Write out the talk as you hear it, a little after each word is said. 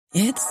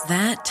It's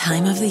that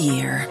time of the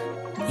year.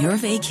 Your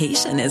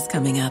vacation is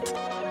coming up.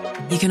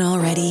 You can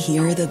already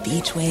hear the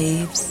beach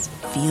waves,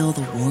 feel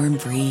the warm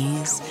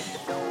breeze,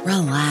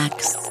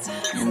 relax,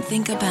 and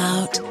think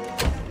about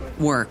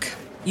work.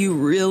 You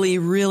really,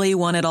 really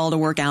want it all to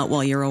work out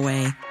while you're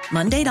away.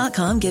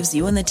 Monday.com gives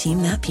you and the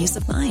team that peace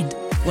of mind.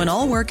 When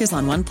all work is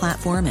on one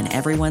platform and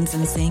everyone's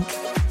in sync,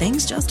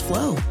 things just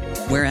flow.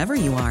 Wherever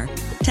you are,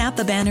 tap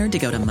the banner to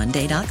go to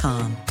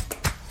Monday.com.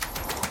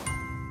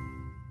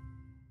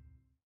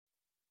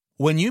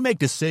 When you make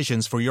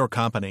decisions for your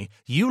company,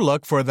 you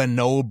look for the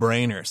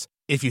no-brainers.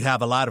 If you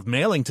have a lot of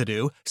mailing to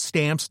do,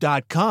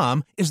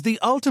 Stamps.com is the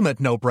ultimate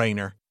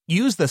no-brainer.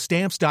 Use the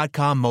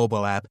Stamps.com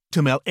mobile app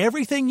to mail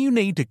everything you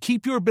need to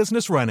keep your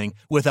business running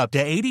with up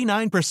to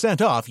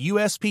 89% off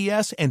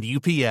USPS and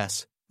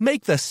UPS.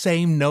 Make the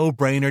same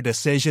no-brainer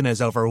decision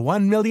as over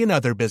 1 million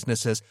other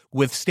businesses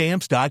with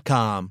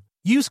Stamps.com.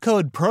 Use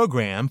code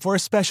PROGRAM for a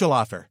special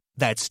offer.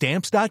 That's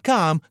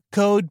Stamps.com,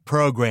 code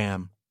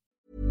PROGRAM.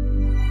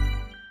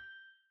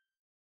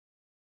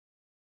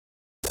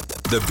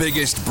 The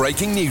biggest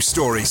breaking news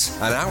stories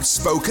and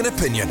outspoken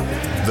opinion.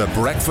 The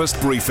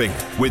Breakfast Briefing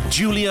with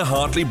Julia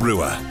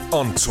Hartley-Brewer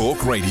on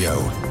Talk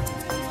Radio.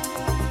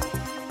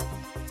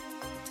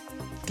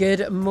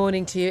 Good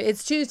morning to you.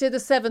 It's Tuesday the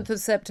 7th of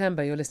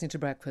September. You're listening to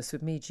Breakfast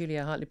with me,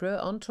 Julia Hartley-Brewer,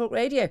 on Talk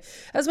Radio.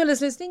 As well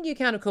as listening, you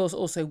can, of course,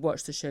 also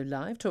watch the show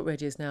live. Talk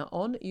Radio is now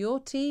on your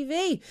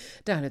TV.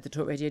 Download the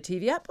Talk Radio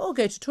TV app or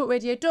go to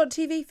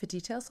talkradio.tv for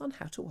details on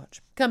how to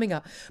watch. Coming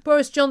up,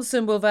 Boris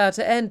Johnson will vow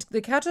to end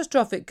the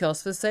catastrophic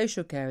costs for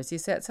social care as he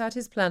sets out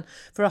his plan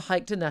for a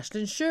hike to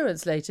national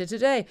insurance later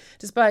today,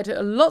 despite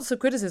lots of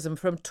criticism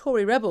from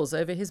Tory rebels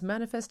over his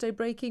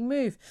manifesto-breaking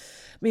move.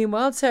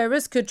 Meanwhile,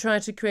 terrorists could try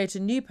to create a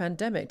new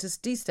pandemic to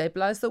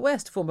destabilise the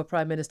West, former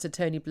Prime Minister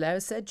Tony Blair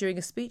said during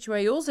a speech where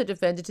he also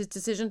defended his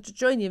decision to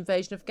join the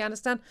invasion of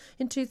Afghanistan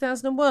in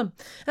 2001.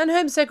 And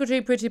Home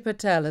Secretary Priti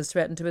Patel has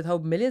threatened to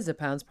withhold millions of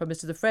pounds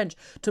promised to the French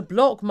to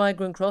block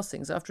migrant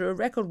crossings after a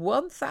record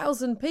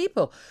 1,000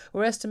 people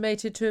were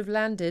estimated to have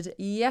landed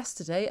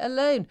yesterday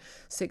alone.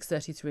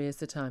 6:33 is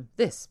the time.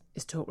 This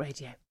is Talk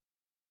Radio.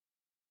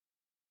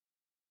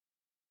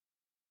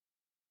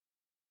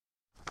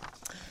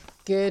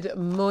 Good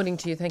morning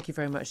to you. Thank you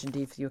very much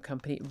indeed for your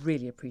company.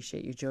 Really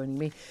appreciate you joining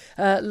me.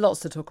 Lots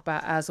to talk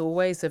about as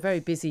always. A very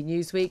busy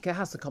news week.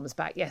 House of Commons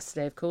back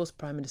yesterday, of course.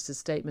 Prime Minister's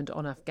statement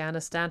on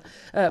Afghanistan,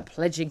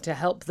 pledging to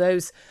help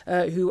those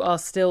who are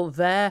still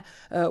there,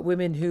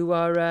 women who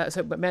are,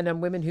 men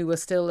and women who are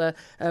still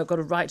got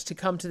a right to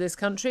come to this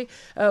country.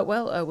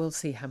 We'll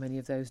see how many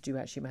of those do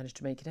actually manage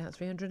to make it out.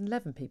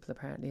 311 people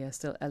apparently are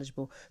still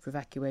eligible for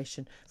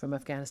evacuation from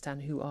Afghanistan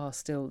who are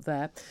still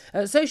there.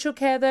 Social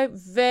care, though,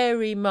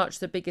 very much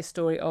the biggest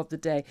story of the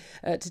day.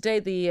 Today,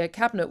 the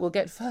Cabinet will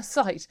get first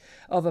sight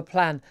of a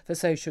plan for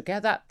social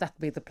care. That'll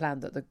be the plan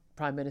that the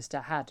Prime Minister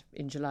had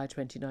in July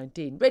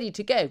 2019. Ready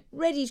to go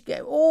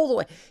all the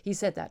way. He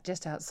said that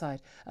just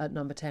outside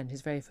Number 10,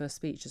 his very first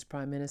speech as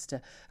Prime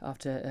Minister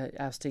after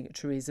ousting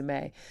Theresa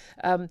May.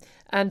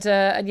 And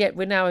yet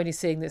we're now only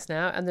seeing this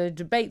now, and the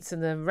debates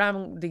and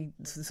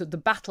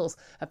the battles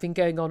have been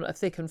going on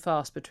thick and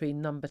fast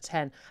between Number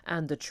 10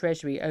 and the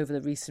Treasury over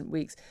the recent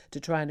weeks to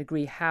try and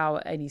agree how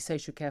any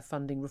social care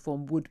funding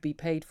reform would be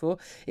paid for.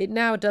 It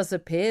now does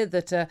appear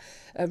that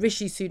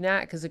Rishi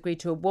Sunak has agreed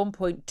to a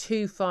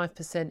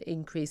 1.25%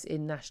 increase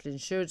in national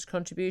insurance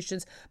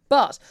contributions,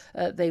 but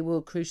they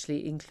will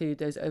crucially include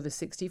those over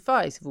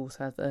 65s who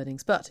also have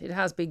earnings. But it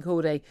has been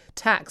called a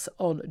tax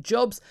on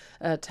jobs,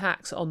 a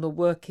tax on the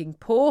working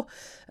poor,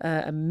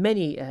 and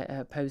many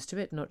opposed to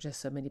it, not just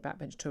so many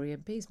backbench Tory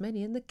MPs,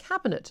 many in the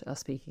Cabinet are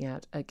speaking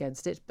out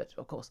against it, but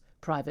of course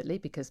privately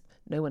because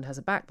no one has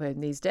a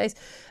backbone these days.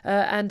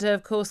 And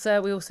of course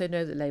we also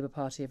know that the Labour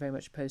Party are very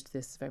much opposed to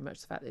this, very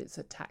much the fact that it's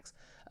a tax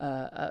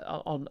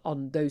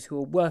on those who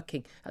are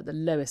working at the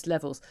lowest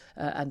levels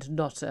and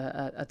not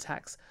a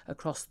tax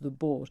across the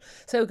board.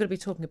 So we're going to be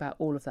talking about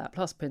all of that.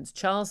 Plus Prince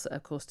Charles,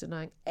 of course,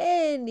 denying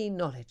any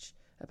knowledge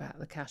about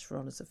the Cash for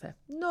Honours affair.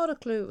 Not a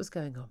clue what was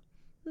going on.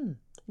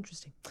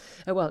 Interesting.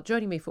 Well,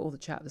 joining me for all the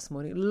chat this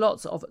morning,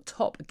 lots of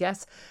top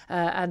guests,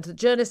 and the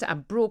journalist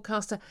and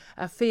broadcaster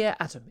Afia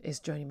Adam is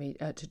joining me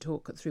to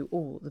talk through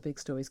all the big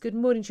stories. Good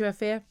morning to you,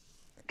 Afia.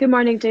 Good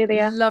morning,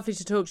 Julia. Lovely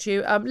to talk to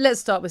you. Let's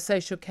start with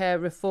social care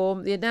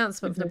reform. The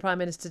announcement from the Prime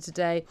Minister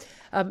today.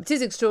 It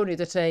is extraordinary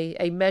that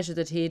a measure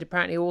that he'd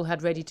apparently all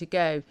had ready to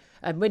go.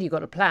 And when you've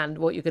got a plan,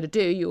 what you're going to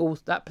do,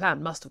 that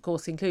plan must, of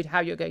course, include how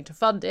you're going to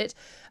fund it.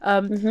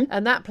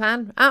 And that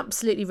plan,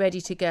 absolutely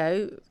ready to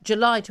go.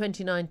 July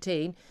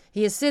 2019.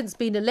 He has since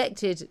been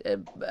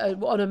elected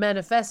on a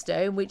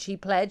manifesto in which he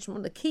pledged, one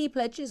of the key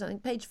pledges, I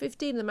think page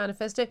 15 of the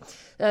manifesto,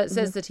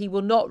 says that he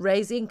will not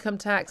raise income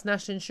tax,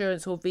 national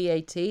insurance or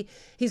VAT.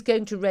 He's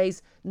going to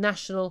raise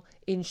national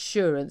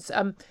insurance.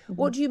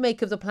 What do you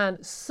make of the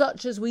plan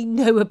such as we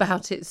know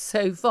about it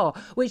so far,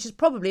 which is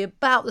probably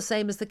about the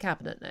same as the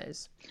Cabinet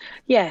knows?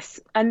 Yes,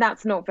 and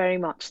that's not very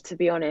much, to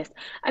be honest.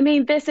 I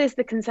mean, this is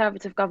the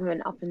Conservative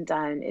government up and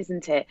down,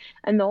 isn't it?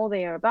 And all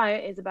they are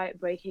about is about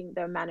breaking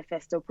their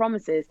manifesto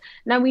promises.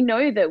 Now, we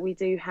know that we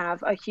do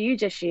have a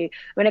huge issue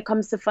when it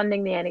comes to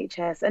funding the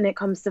NHS and it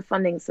comes to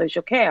funding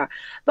social care.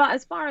 But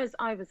as far as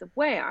I was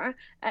aware,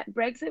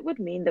 Brexit would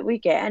mean that we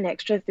get an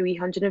extra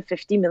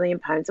 £350 million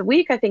a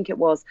week, I think it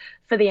was,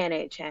 for the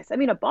NHS. I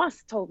mean, a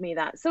boss told me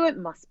that, so it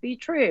must be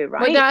true,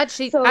 right? Well, no,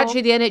 actually, the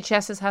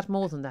NHS has had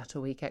more than that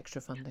a week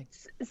extra funding.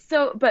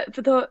 So, but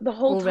for the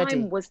whole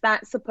time, was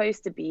that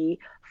supposed to be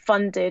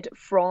funded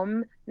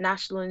from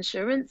national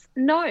insurance?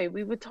 No,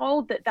 we were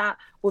told that that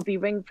would be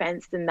ring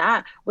fenced, and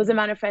that was a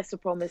manifesto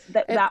promise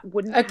that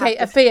wouldn't. Okay,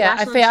 Afia,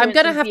 I'm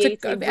going to have to.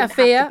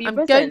 Afia,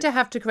 I'm going to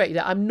have to correct you.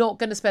 That I'm not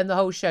going to spend the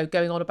whole show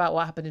going on about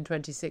what happened in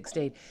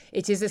 2016.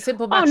 It is a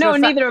simple matter. Oh no, of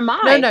fact. Neither am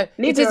I. No,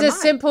 it is a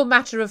simple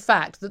matter of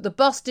fact that the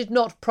boss did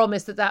not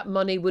promise that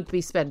money would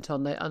be spent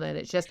on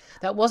NHS.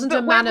 That wasn't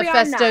a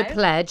manifesto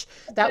pledge.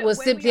 That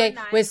was simply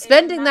we're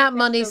spending that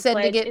money,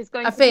 sending it.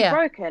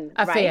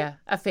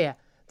 Afia.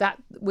 That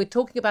we're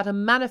talking about a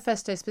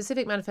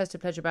specific manifesto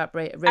pledge about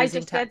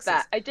raising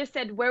taxes. I just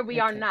said where we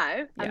are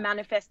now, a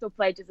manifesto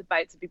pledge is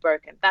about to be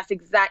broken. That's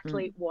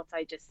exactly what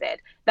I just said.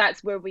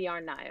 That's where we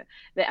are now.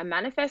 That a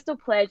manifesto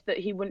pledge that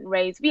he wouldn't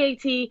raise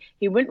VAT, he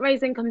wouldn't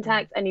raise income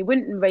tax, and he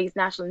wouldn't raise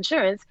national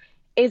insurance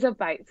is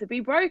about to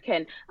be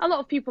broken. A lot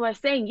of people are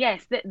saying,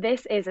 yes, that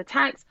this is a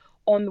tax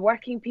on the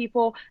working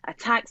people, a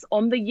tax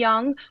on the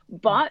young.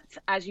 But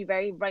as you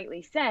very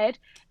rightly said,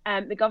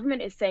 the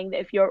government is saying that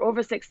if you're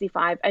over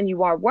 65 and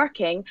you are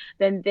working,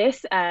 then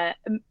this a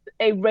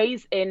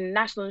raise in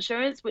national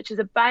insurance, which is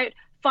about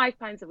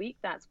 £5 a week,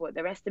 that's what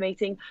they're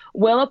estimating,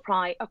 will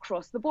apply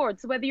across the board.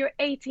 So whether you're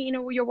 18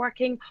 or you're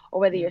working, or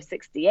whether you're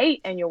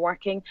 68 and you're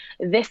working,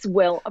 this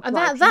will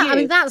apply to you. I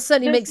mean, that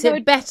certainly makes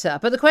it better.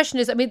 But the question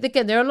is, I mean,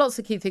 again, there are lots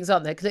of key things,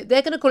 aren't there? Because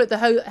they're going to call it the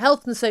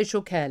Health and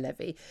Social Care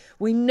Levy.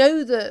 We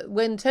know that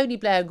when Tony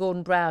Blair and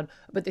Gordon Brown,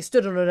 but they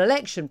stood on an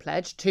election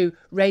pledge to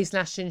raise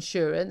national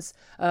insurance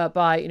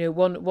by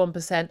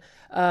 1%.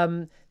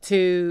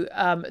 To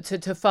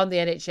fund the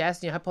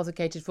NHS,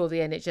 hypothecated for the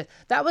NHS.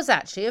 That was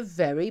actually a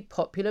very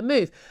popular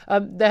move.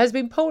 There has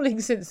been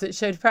polling since that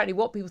showed apparently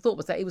what people thought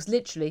was that it was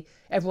literally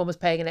everyone was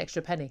paying an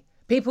extra penny.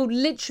 People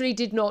literally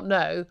did not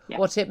know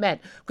what it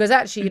meant, because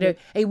actually,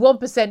 a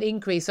 1%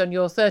 increase on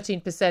your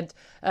 13%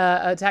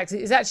 tax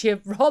is actually a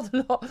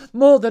rather lot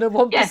more than a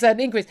 1%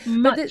 increase.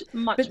 But this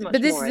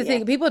is the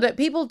thing: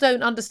 people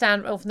don't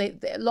understand.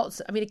 Often,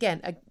 lots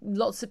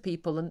of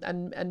people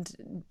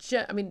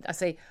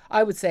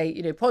I would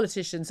say,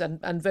 politicians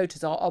and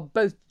voters are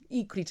both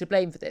equally to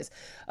blame for this.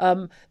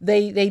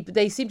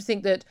 They seem to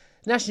think that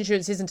national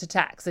insurance isn't a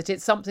tax, that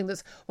it's something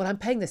that's, well, I'm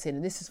paying this in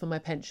and this is for my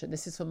pension,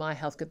 this is for my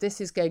healthcare, this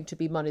is going to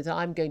be money that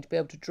I'm going to be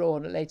able to draw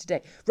on at a later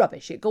date.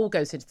 Rubbish. It all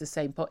goes into the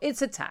same pot.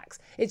 It's a tax.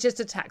 It's just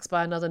a tax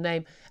by another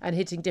name and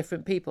hitting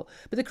different people.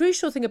 But the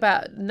crucial thing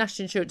about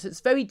national insurance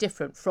that's very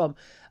different from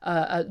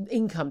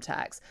income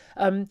tax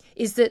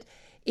is that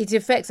it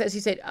affects, as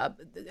you said,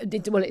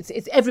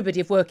 it's everybody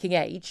of working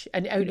age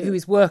and who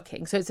is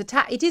working. So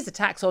it is a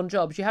tax on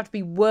jobs. You have to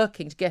be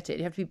working to get it.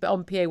 You have to be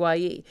on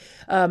PAYE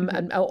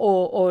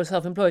or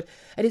self-employed.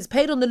 And it's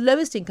paid on the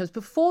lowest incomes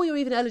before you're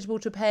even eligible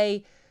to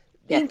pay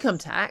income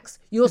tax.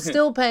 You're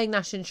still paying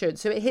national insurance.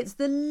 So it hits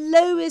the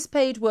lowest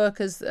paid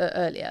workers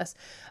earliest.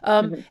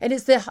 And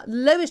it's the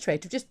lowest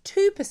rate of just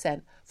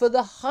 2% for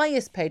the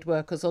highest paid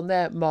workers on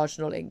their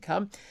marginal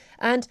income.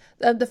 And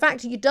the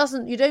fact that you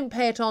don't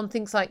pay it on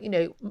things like,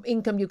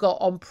 income you got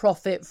on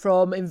profit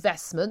from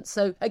investments.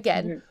 So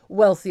again,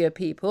 wealthier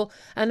people.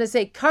 And as I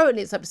say,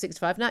 currently it's up to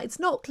 65. Now, it's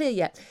not clear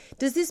yet.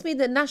 Does this mean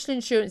that national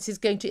insurance is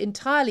going to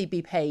entirely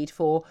be paid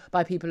for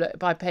by people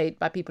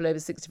over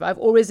 65?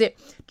 Or is it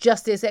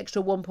just this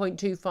extra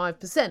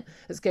 1.25%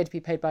 that's going to be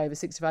paid by over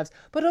 65s?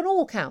 But on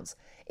all counts,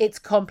 it's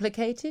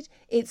complicated,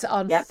 it's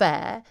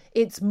unfair,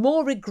 it's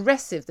more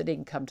regressive than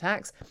income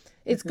tax.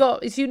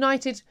 It's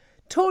united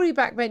Tory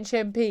backbench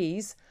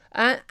MPs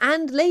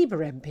and Labour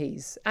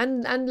MPs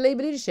and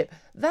Labour leadership.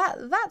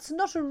 That's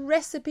not a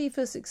recipe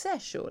for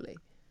success, surely.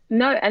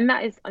 No, and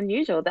that is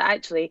unusual that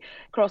actually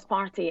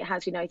cross-party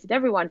has united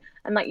everyone.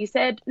 And like you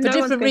said, no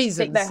one's going to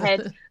stick their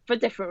head for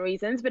different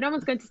reasons, but no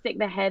one's going to stick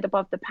their head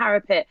above the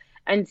parapet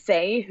and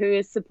say who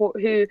is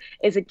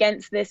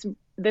against this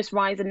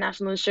rise in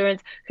national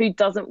insurance, who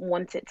doesn't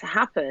want it to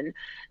happen.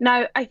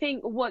 Now, I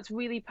think what's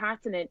really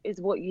pertinent is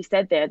what you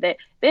said there, that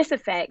this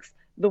affects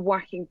the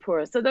working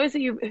poor. So those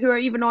of you who are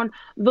even on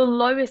the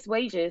lowest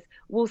wages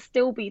will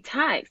still be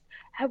taxed.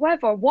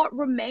 However, what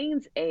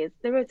remains is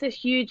there is a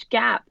huge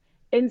gap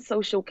in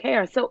social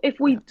care. So if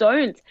we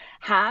don't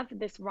have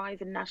this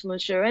rise in national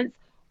insurance,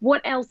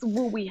 what else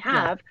will we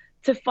have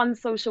to fund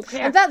social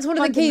care? And that's one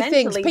of the key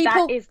things.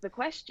 That is the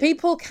question.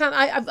 People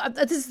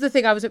this is the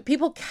thing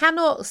people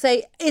cannot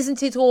say,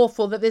 isn't it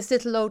awful that this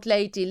little old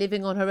lady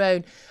living on her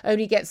own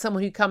only gets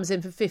someone who comes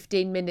in for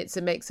 15 minutes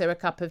and makes her a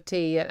cup of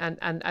tea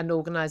and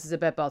organises a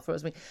bed bath for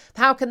us. I mean,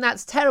 how can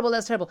that's terrible?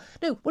 No,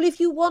 well,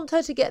 if you want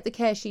her to get the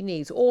care she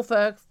needs, or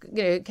for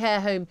care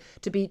home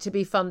to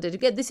be funded,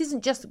 again, this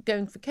isn't just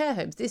going for care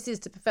homes. This is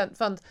to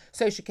fund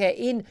social care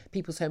in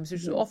people's homes,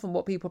 which is often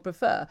what people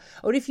prefer.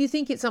 Or if you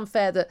think it's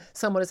unfair that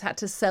someone has had had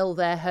to sell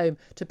their home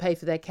to pay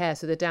for their care,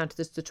 so they're down to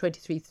the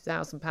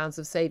 £23,000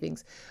 of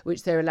savings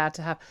which they're allowed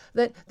to have,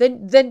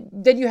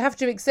 then you have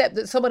to accept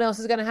that someone else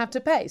is going to have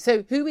to pay.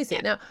 So who is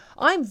it? Now,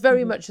 I'm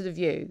very much of the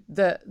view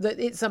that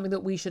it's something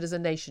that we should as a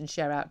nation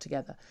share out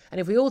together.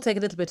 And if we all take a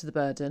little bit of the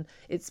burden,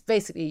 it's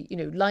basically,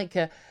 like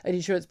an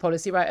insurance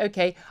policy, right?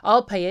 Okay,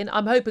 I'll pay in.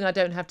 I'm hoping I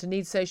don't have to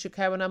need social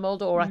care when I'm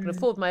older, or I can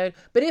afford my own.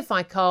 But if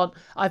I can't,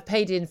 I've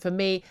paid in for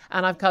me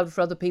and I've covered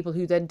for other people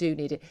who then do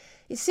need it.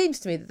 It seems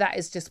to me that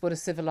is just what a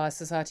civilised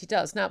society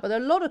does. Now, but a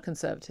lot of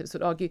conservatives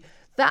would argue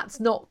that's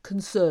not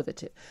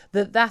conservative.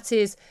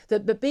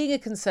 That being a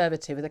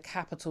conservative with a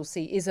capital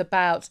C is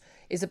about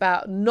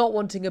not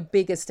wanting a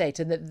bigger state,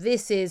 and that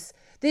this is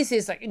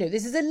like,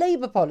 this is a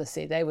Labour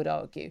policy, they would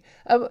argue.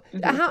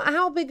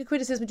 How big a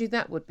criticism do you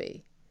think that would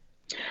be?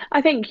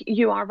 I think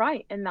you are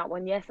right in that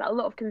one. Yes, a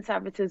lot of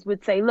conservatives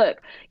would say,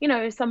 look,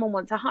 if someone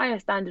wants a higher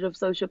standard of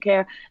social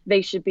care,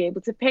 they should be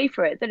able to pay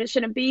for it, that it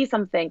shouldn't be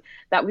something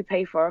that we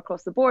pay for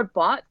across the board.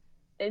 But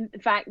in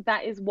fact,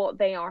 that is what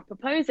they are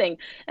proposing.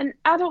 And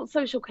adult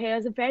social care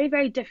is a very,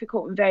 very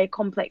difficult and very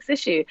complex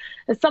issue.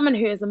 As someone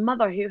who is a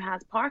mother who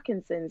has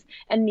Parkinson's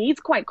and needs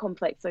quite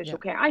complex social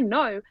care, I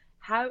know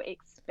how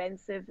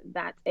expensive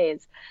that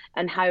is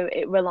and how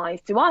it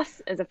relies to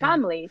us as a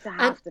family to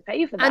have to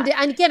pay for that.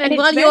 And again,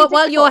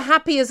 while you're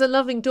happy as a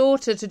loving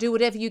daughter to do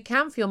whatever you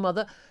can for your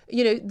mother,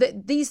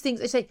 these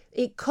things, I say,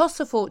 it costs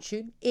a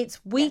fortune.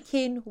 It's week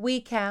in,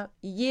 week out,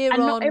 year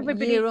and on, not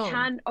everybody year on.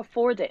 can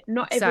afford it.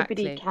 Not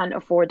Exactly. everybody can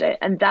afford it,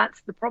 and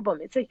that's the problem.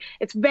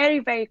 It's very,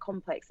 very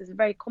complex. It's a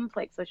very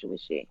complex social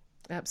issue.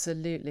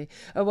 Absolutely.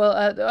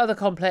 Other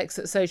complex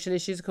social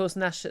issues, of course,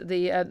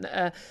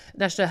 the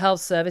National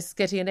Health Service is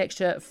getting an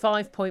extra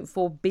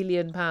 £5.4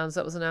 billion.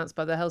 That was announced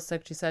by the Health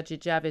Secretary, Sajid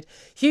Javid.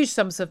 Huge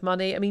sums of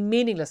money. I mean,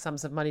 meaningless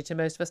sums of money to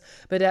most of us,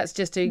 but that's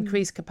just to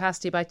increase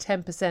capacity by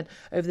 10%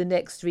 over the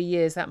next 3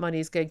 years. That money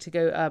is going to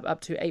go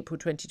up to April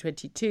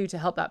 2022 to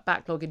help that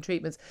backlog in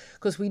treatments.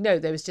 Because we know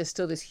there is just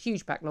still this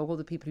huge backlog, all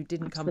the people who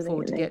didn't come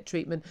forward to get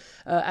treatment,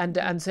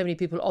 and so many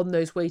people on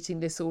those waiting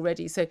lists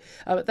already. So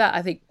that,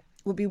 I think,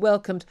 will be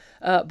welcomed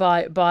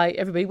by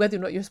everybody, whether or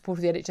not you're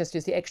supporting the NHS,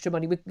 just the extra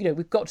money.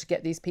 We've got to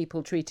get these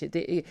people treated.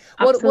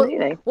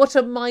 Absolutely. What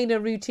are minor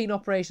routine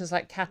operations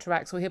like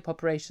cataracts or hip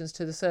operations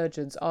to the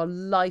surgeons are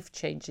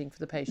life-changing for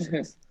the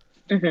patients.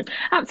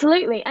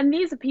 Absolutely. And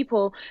these are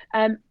people,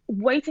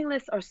 waiting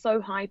lists are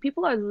so high.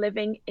 People are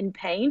living in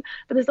pain,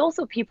 but there's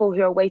also people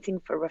who are waiting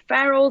for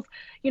referrals,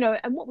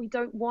 and what we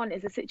don't want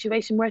is a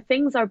situation where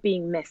things are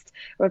being missed,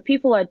 where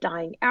people are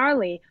dying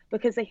early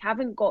because they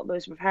haven't got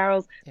those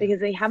referrals, because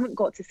they haven't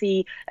got to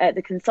see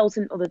the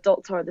consultant or the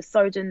doctor or the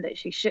surgeon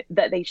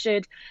that they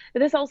should. But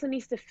this also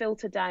needs to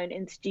filter down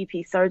into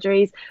GP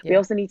surgeries. We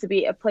also need to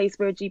be a place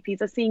where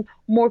GPs are seeing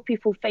more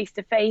people face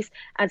to face,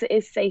 as it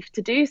is safe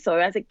to do so,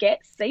 as it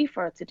gets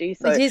safer to do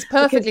so. It is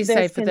perfectly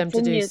safe for them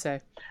to do so.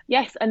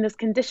 Yes, and there's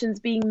conditions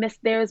being missed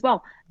there as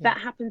well. That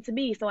happened to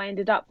me, so I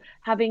ended up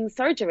having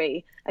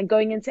surgery and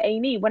going into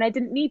A&E when I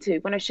didn't need to,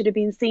 when I should have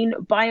been seen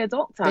by a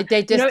doctor.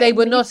 They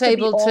were not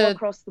able to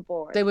across the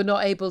board. They were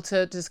not able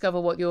to discover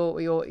what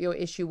your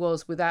issue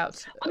was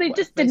without. Well, they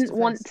just didn't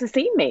want to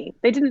see me.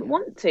 They didn't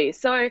want to.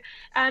 So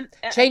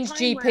change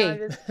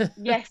GP.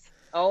 Yes.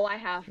 Oh, I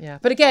have. Yeah,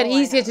 but again,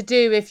 easier to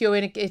do if you're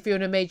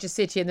in a major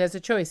city and there's a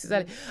choice.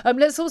 Exactly.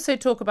 Let's also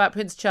talk about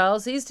Prince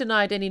Charles. He's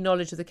denied any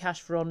knowledge of the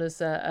Cash for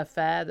Honours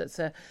affair that's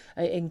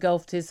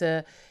engulfed his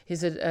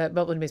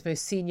one of his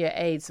most senior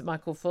aides,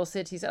 Michael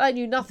Fawcett. He said, "I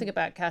knew nothing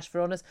about Cash for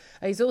Honours."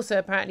 He's also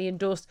apparently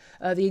endorsed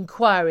the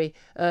inquiry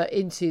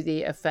into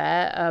the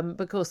affair.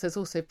 Because there's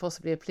also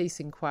possibly a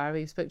police inquiry.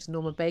 He spoke to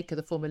Norman Baker,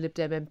 the former Lib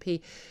Dem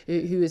MP,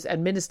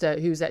 and minister,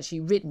 who's actually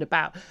written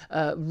about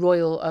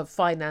royal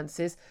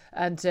finances,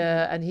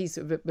 and he's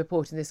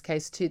reporting this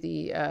case to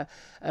the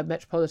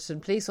Metropolitan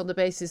Police on the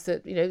basis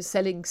that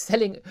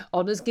selling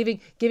honours,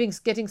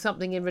 getting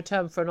something in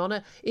return for an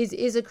honour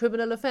is a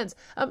criminal offence.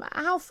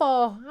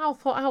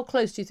 How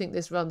close do you think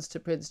this runs to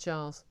Prince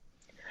Charles?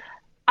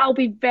 I'll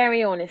be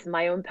very honest, in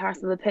my own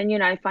personal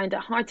opinion, I find it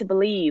hard to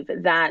believe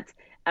that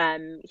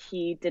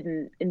he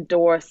didn't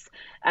endorse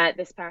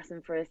this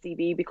person for a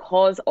CB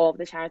because of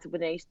the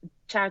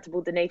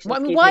charitable donations.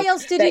 Why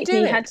else did he do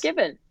it? He had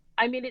given.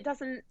 I mean,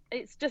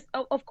 it's just,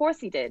 of course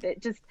he did.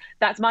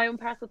 That's my own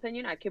personal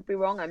opinion. I could be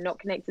wrong. I'm not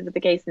connected with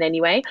the case in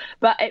any way,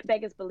 but it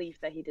beggars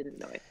belief that he didn't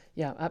know it.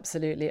 Yeah,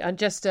 absolutely. And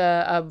just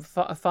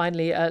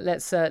finally,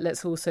 let's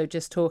also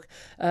just talk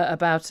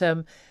about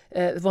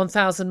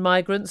 1,000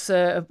 migrants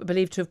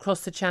believed to have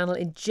crossed the Channel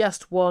in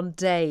just one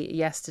day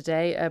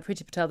yesterday.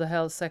 Priti Patel, the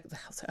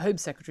Home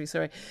Secretary,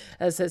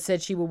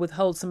 said she will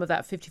withhold some of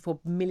that £54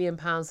 million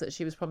that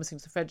she was promising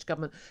to the French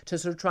government to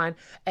sort of try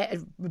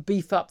and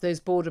beef up those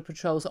border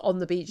patrols on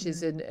the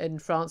beaches in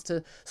France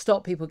to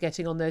stop people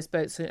getting on those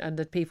boats and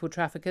the people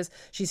traffickers.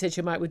 She said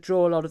she might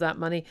withdraw a lot of that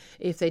money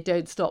if they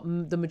don't stop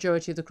the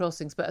majority of the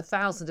crossings. But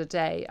 1,000 a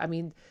day, I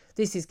mean,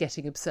 this is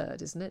getting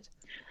absurd, isn't it?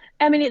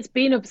 I mean, it's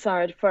been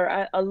absurd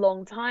for a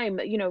long time.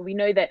 We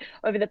know that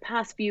over the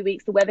past few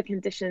weeks, the weather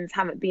conditions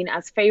haven't been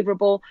as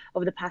favourable.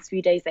 Over the past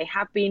few days, they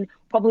have been.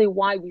 probably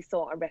why we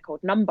saw a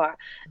record number.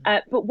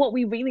 But what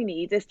we really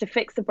need is to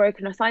fix the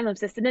broken asylum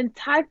system and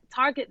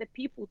target the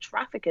people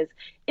traffickers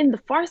in the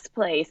first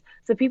place,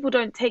 so people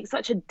don't take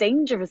such a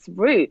dangerous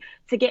route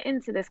to get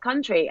into this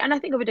country. And I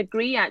think I would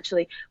agree,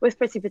 actually, with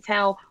Priti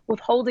Patel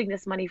withholding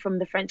this money from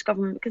the French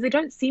government, because they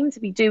don't seem to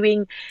be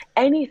doing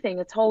anything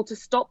at all to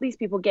stop these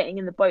people getting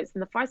in the boats in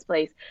the first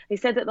place. They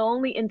said that they'll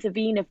only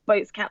intervene if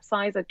boats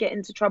capsize or get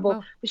into trouble.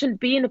 Well, we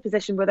shouldn't be in a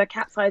position where they're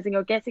capsizing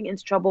or getting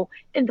into trouble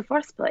in the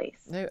first place.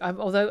 No,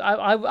 although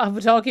I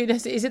would argue,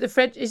 is it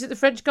the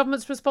French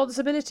government's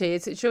responsibility?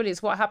 Surely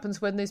it's what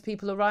happens when those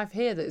people arrive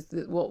here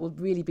that what will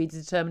really be the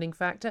determining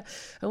factor.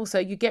 And also,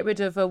 you get rid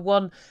of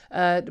one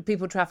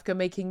people trafficker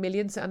making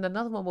millions, and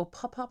another one will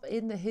pop up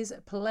in his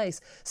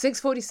place.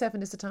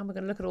 6:47 is the time. We're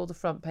going to look at all the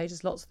front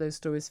pages. Lots of those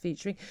stories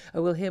featuring.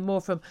 We'll hear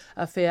more from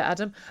Afia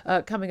Adam.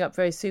 Coming up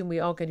very soon, we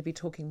are going to be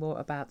talking more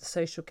about the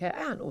social care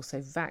and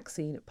also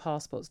vaccine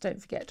passports.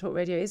 Don't forget, Talk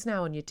Radio is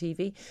now on your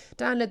TV.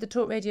 Download the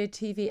Talk Radio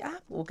TV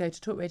app or go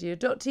to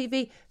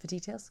talkradio.tv for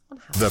details on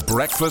how. The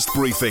Breakfast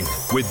Briefing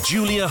with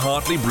Julia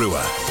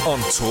Hartley-Brewer on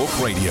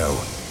Talk Radio.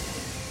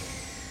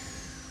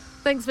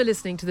 Thanks for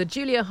listening to the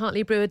Julia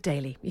Hartley-Brewer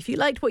Daily. If you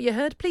liked what you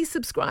heard, please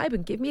subscribe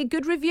and give me a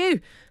good review.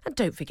 And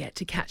don't forget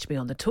to catch me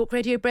on the Talk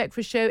Radio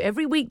Breakfast Show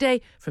every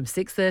weekday from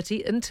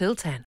 6:30 until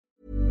 10.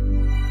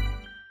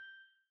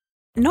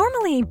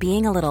 Normally,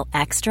 being a little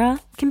extra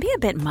can be a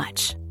bit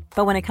much.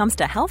 But when it comes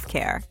to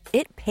healthcare,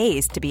 it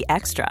pays to be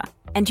extra.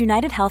 And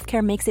United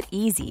Healthcare makes it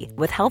easy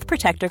with Health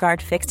Protector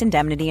Guard fixed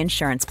indemnity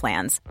insurance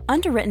plans.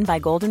 Underwritten by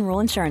Golden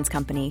Rule Insurance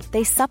Company,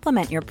 they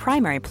supplement your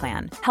primary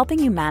plan,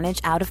 helping you manage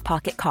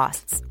out-of-pocket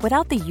costs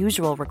without the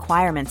usual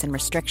requirements and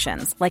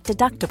restrictions like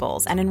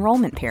deductibles and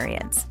enrollment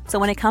periods. So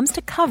when it comes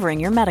to covering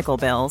your medical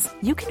bills,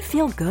 you can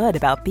feel good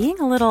about being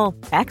a little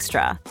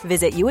extra.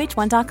 Visit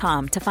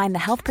UH1.com to find the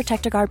Health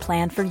Protector Guard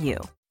plan for you.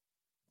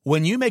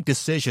 When you make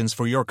decisions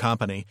for your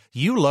company,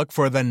 you look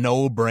for the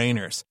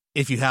no-brainers.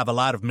 If you have a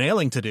lot of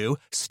mailing to do,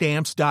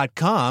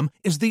 Stamps.com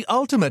is the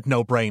ultimate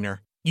no-brainer.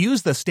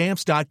 Use the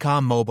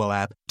Stamps.com mobile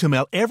app to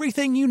mail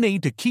everything you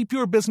need to keep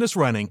your business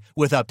running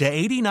with up to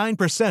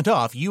 89%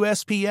 off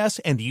USPS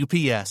and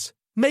UPS.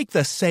 Make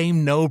the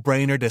same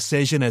no-brainer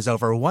decision as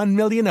over 1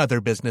 million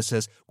other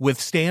businesses with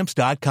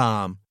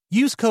Stamps.com.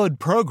 Use code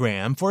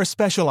PROGRAM for a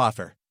special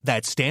offer.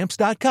 That's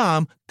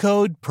Stamps.com,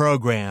 code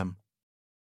PROGRAM.